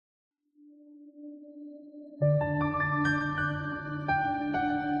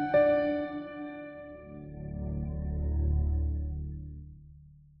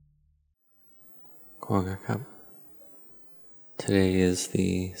Wagakap. Today is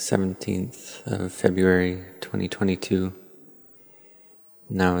the 17th of February 2022.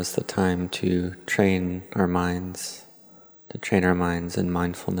 Now is the time to train our minds in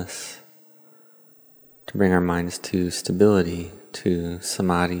mindfulness, to bring our minds to stability, to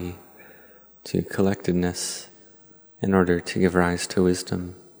samadhi, to collectedness, in order to give rise to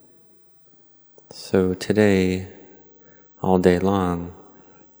wisdom. So today, all day long,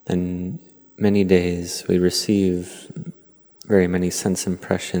 and many days, we receive very many sense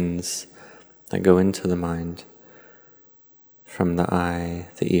impressions that go into the mind, from the eye,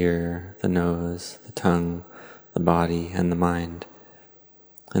 the ear, the nose, the tongue, the body, and the mind.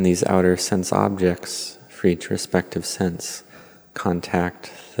 And these outer sense objects, for each respective sense,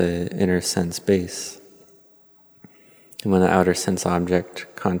 contact the inner sense base. And when the outer sense object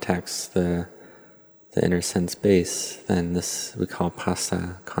contacts the inner sense base, then this we call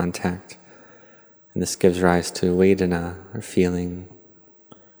phassa, contact. And this gives rise to vedana, or feeling,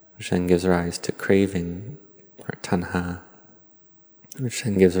 which then gives rise to craving, or tanha, which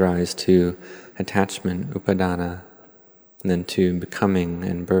then gives rise to attachment, upadana, and then to becoming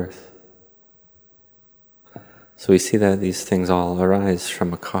and birth. So we see that these things all arise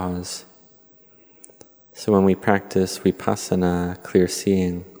from a cause. So when we practice vipassana, clear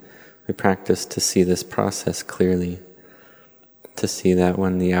seeing, we practice to see this process clearly, to see that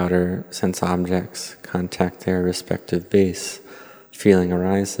when the outer sense objects contact their respective base, feeling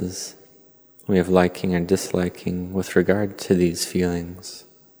arises. We have liking and disliking with regard to these feelings.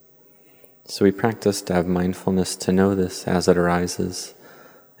 So we practice to have mindfulness to know this as it arises,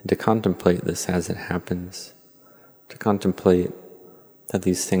 and to contemplate this as it happens, to contemplate that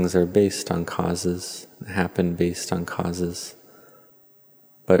these things are based on causes, happen based on causes,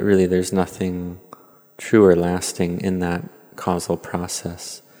 but really there's nothing true or lasting in that causal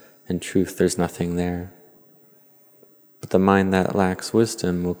process. In truth, there's nothing there. But the mind that lacks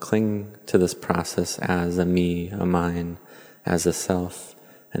wisdom will cling to this process as a me, a mine, as a self,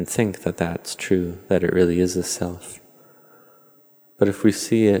 and think that that's true, that it really is a self. But if we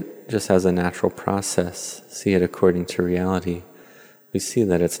see it just as a natural process, see it according to reality, we see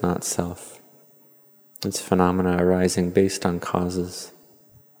that it's not self. It's phenomena arising based on causes.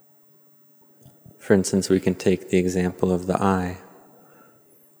 For instance, we can take the example of the eye.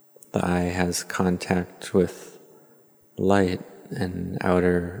 The eye has contact with light and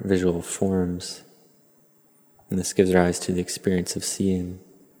outer visual forms, and this gives rise to the experience of seeing.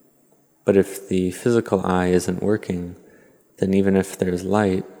 But if the physical eye isn't working, then even if there's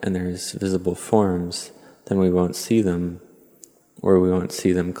light and there's visible forms, then we won't see them, or we won't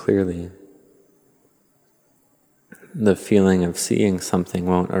see them clearly. The feeling of seeing something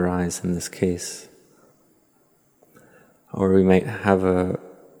won't arise in this case. Or we might have a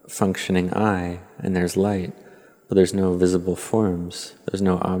functioning eye and there's light, but there's no visible forms, there's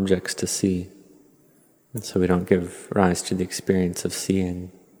no objects to see. And so we don't give rise to the experience of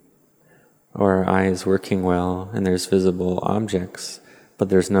seeing. Or our eye is working well and there's visible objects, but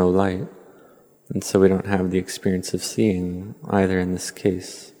there's no light. And so we don't have the experience of seeing either in this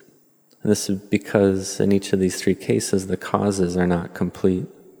case. And this is because in each of these three cases the causes are not complete.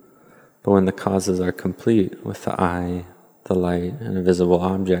 But when the causes are complete with the eye, the light, and a visible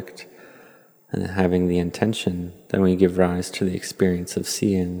object, and having the intention, then we give rise to the experience of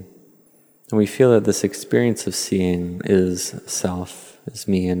seeing. And we feel that this experience of seeing is self, is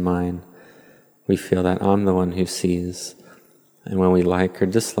me and mine. We feel that I'm the one who sees. And when we like or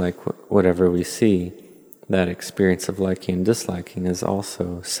dislike whatever we see, that experience of liking and disliking is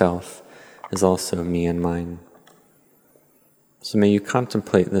also self, is also me and mine. So may you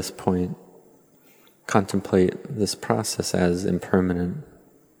contemplate this point, contemplate this process as impermanent.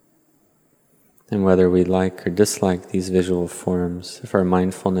 And whether we like or dislike these visual forms, if our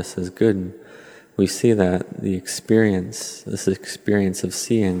mindfulness is good, we see that the experience, this experience of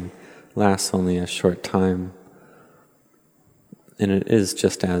seeing, lasts only a short time. And it is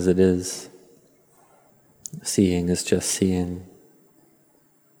just as it is. Seeing is just seeing.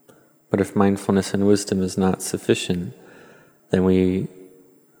 But if mindfulness and wisdom is not sufficient, then we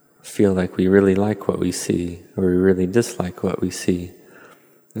feel like we really like what we see, or we really dislike what we see.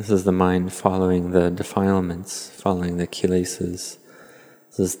 This is the mind following the defilements, following the kilesas.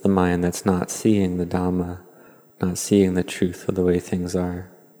 This is the mind that's not seeing the Dhamma, not seeing the truth of the way things are.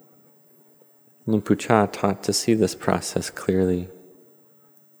 Luang Pu taught to see this process clearly.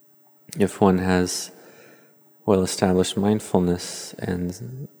 If one has well-established mindfulness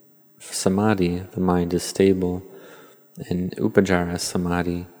and samadhi, the mind is stable, and upajjhara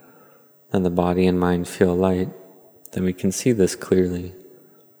samadhi, then the body and mind feel light, then we can see this clearly.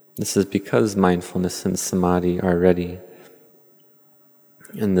 This is because mindfulness and samadhi are ready.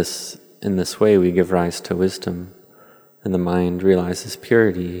 In this way we give rise to wisdom, and the mind realizes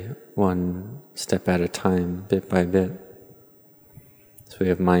purity one step at a time, bit by bit. So we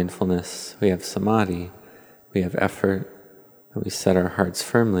have mindfulness, we have samadhi, we have effort, and we set our hearts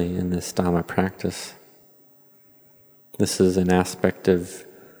firmly in this Dhamma practice. This is an aspect of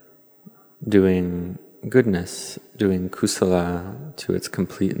doing goodness, doing kusala to its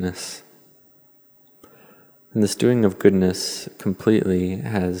completeness. And this doing of goodness completely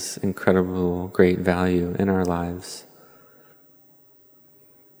has incredible, great value in our lives.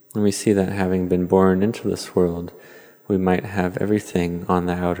 And we see that having been born into this world, we might have everything on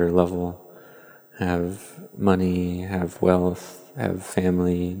the outer level, have money, have wealth, have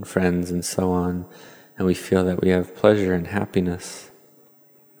family and friends and so on, and we feel that we have pleasure and happiness.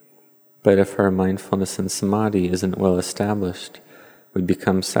 But if our mindfulness and samadhi isn't well established, we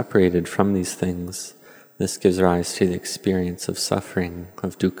become separated from these things. This gives rise to the experience of suffering,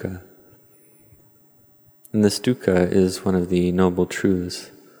 of dukkha. And this dukkha is one of the noble truths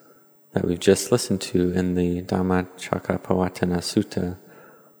that we've just listened to in the Dhammacakkappavattana Sutta,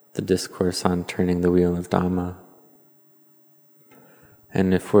 the discourse on turning the wheel of Dhamma.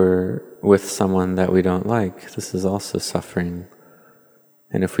 And if we're with someone that we don't like, this is also suffering.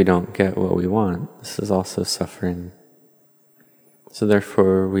 And if we don't get what we want, this is also suffering. So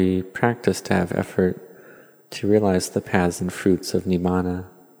therefore we practice to have effort to realize the paths and fruits of Nibbana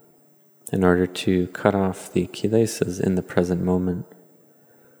in order to cut off the kilesas in the present moment.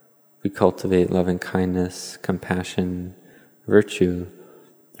 We cultivate loving kindness, compassion, virtue,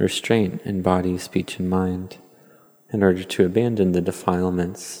 restraint in body, speech, and mind in order to abandon the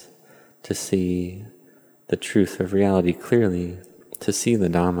defilements, to see the truth of reality clearly, to see the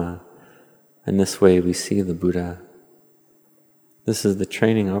Dhamma. In this way we see the Buddha. This is the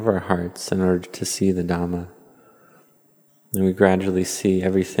training of our hearts in order to see the Dhamma. And we gradually see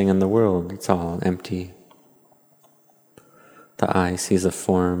everything in the world, it's all empty. The eye sees a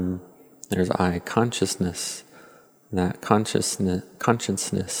form, there's eye consciousness. That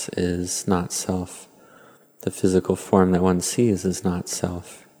consciousness is not self. The physical form that one sees is not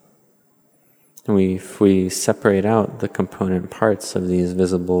self. And if we separate out the component parts of these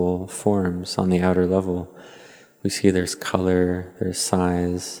visible forms on the outer level, we see there's color, there's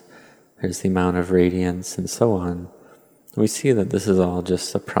size, there's the amount of radiance, and so on. We see that this is all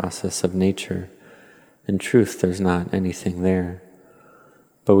just a process of nature. In truth, there's not anything there.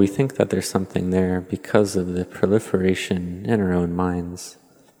 But we think that there's something there because of the proliferation in our own minds.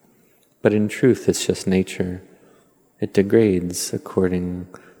 But in truth, it's just nature. It degrades according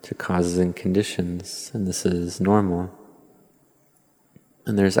to causes and conditions, and this is normal.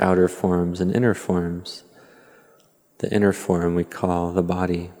 And there's outer forms and inner forms. The inner form we call the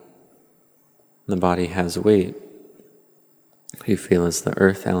body. The body has weight. We feel as the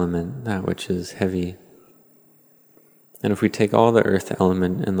earth element, that which is heavy. And if we take all the earth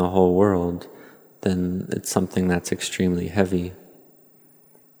element in the whole world, then it's something that's extremely heavy.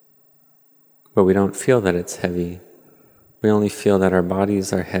 But we don't feel that it's heavy. We only feel that our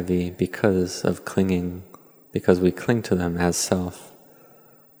bodies are heavy because of clinging, because we cling to them as self.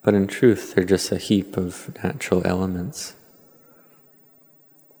 But in truth, they're just a heap of natural elements.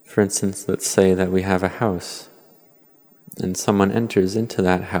 For instance, let's say that we have a house, and someone enters into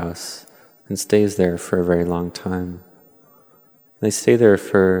that house and stays there for a very long time. They stay there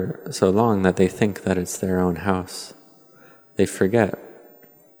for so long that they think that it's their own house. They forget.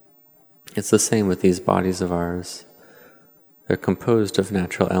 It's the same with these bodies of ours. They're composed of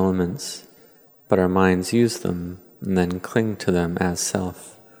natural elements, but our minds use them and then cling to them as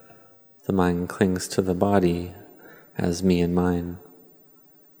self. The mind clings to the body as me and mine.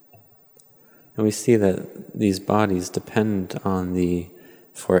 And we see that these bodies depend on the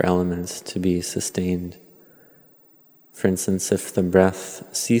four elements to be sustained. For instance, if the breath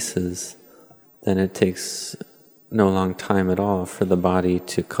ceases, then it takes no long time at all for the body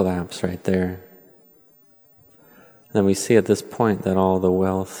to collapse right there. And then we see at this point that all the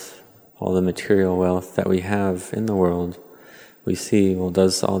wealth, all the material wealth that we have in the world, we see, well,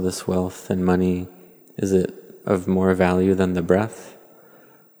 does all this wealth and money, is it of more value than the breath?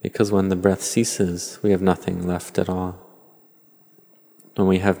 Because when the breath ceases, we have nothing left at all. When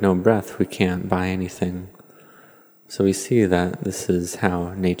we have no breath, we can't buy anything. So we see that this is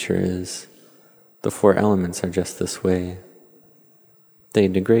how nature is. The four elements are just this way. They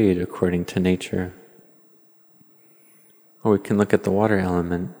degrade according to nature. Or we can look at the water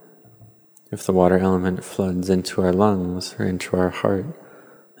element. If the water element floods into our lungs or into our heart,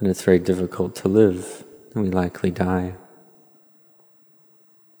 then it's very difficult to live, and we likely die.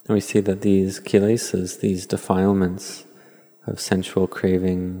 And we see that these kilesas, these defilements of sensual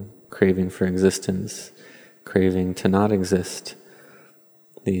craving, craving for existence, craving to not exist,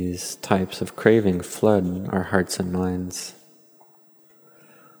 these types of craving flood our hearts and minds.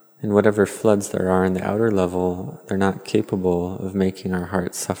 And whatever floods there are in the outer level, they're not capable of making our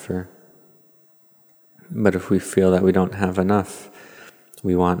hearts suffer. But if we feel that we don't have enough,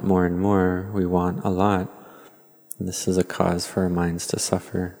 we want more and more, we want a lot, and this is a cause for our minds to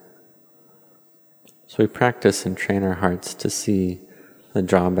suffer. So we practice and train our hearts to see the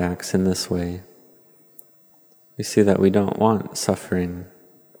drawbacks in this way. We see that we don't want suffering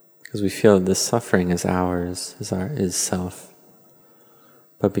because we feel that this suffering is ours, is self.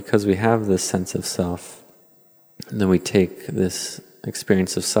 But because we have this sense of self, then we take this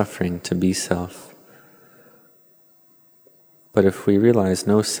experience of suffering to be self. But if we realize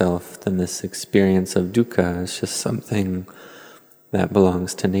no self, then this experience of dukkha is just something that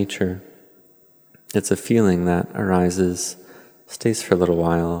belongs to nature. It's a feeling that arises, stays for a little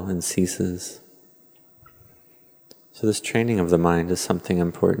while, and ceases. So this training of the mind is something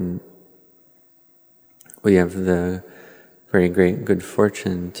important. We have the very great good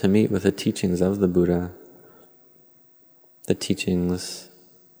fortune to meet with the teachings of the Buddha, the teachings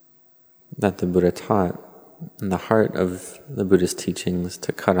that the Buddha taught, in the heart of the Buddhist teachings,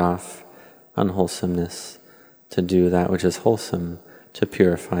 to cut off unwholesomeness, to do that which is wholesome, to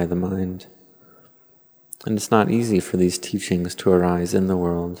purify the mind. And it's not easy for these teachings to arise in the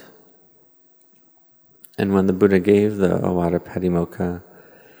world. And when the Buddha gave the Ovada Patimokkha,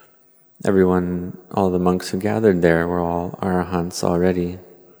 everyone, all the monks who gathered there were all arahants already.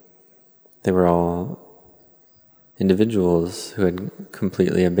 They were all individuals who had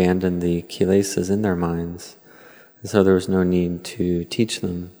completely abandoned the kilesas in their minds, and so there was no need to teach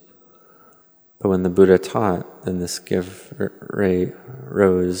them. But when the Buddha taught, then this gift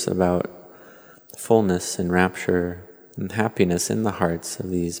rose about fullness and rapture and happiness in the hearts of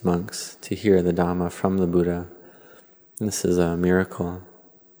these monks to hear the Dhamma from the Buddha. And this is a miracle.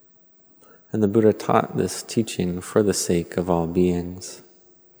 And the Buddha taught this teaching for the sake of all beings.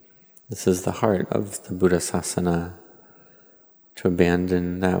 This is the heart of the Buddha Sasana, to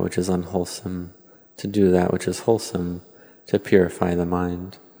abandon that which is unwholesome, to do that which is wholesome, to purify the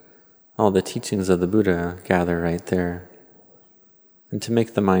mind. All the teachings of the Buddha gather right there. And to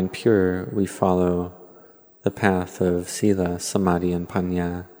make the mind pure, we follow the path of sila, samadhi, and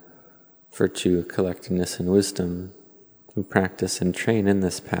panya, virtue, collectedness, and wisdom. We practice and train in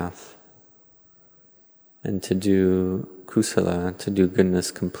this path. And to do kusala, to do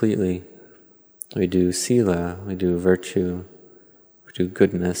goodness completely, we do sila, we do virtue, we do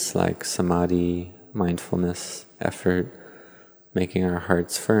goodness like samadhi, mindfulness, effort, making our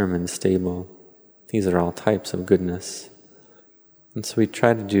hearts firm and stable. These are all types of goodness. And so we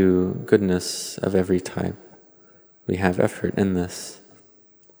try to do goodness of every type. We have effort in this.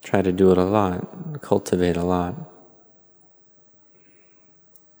 Try to do it a lot, cultivate a lot.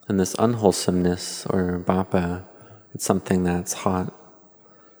 And this unwholesomeness, or bapa, it's something that's hot.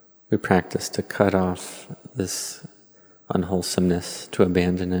 We practice to cut off this unwholesomeness, to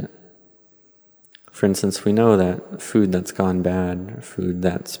abandon it. For instance, we know that food that's gone bad, food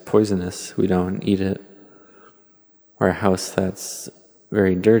that's poisonous, we don't eat it. Or a house that's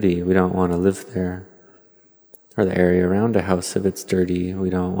very dirty, we don't want to live there. Or the area around a house, if it's dirty, we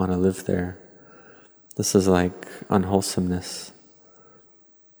don't want to live there. This is like unwholesomeness.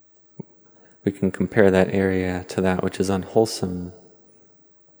 We can compare that area to that which is unwholesome,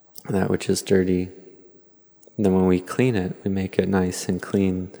 that which is dirty. And then when we clean it, we make it nice and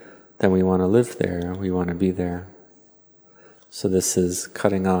clean, then we want to live there, we want to be there. So this is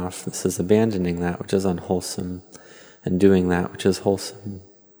cutting off, this is abandoning that which is unwholesome and doing that which is wholesome.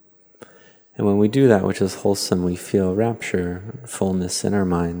 And when we do that which is wholesome, we feel rapture, fullness in our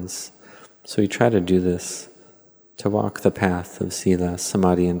minds. So we try to do this, to walk the path of sila,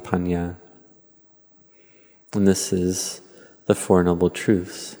 samadhi, and panya. And this is the Four Noble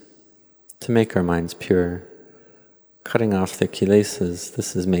Truths, to make our minds pure. Cutting off the kilesas,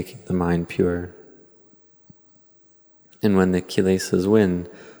 this is making the mind pure. And when the kilesas win,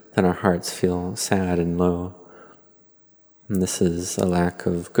 then our hearts feel sad and low. And this is a lack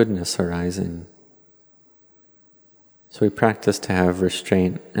of goodness arising. So we practice to have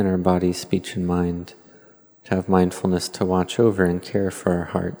restraint in our body, speech, and mind, to have mindfulness to watch over and care for our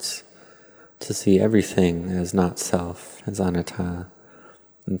hearts, to see everything as not self, as anatta,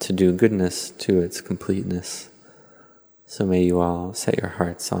 and to do goodness to its completeness. So may you all set your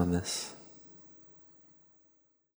hearts on this.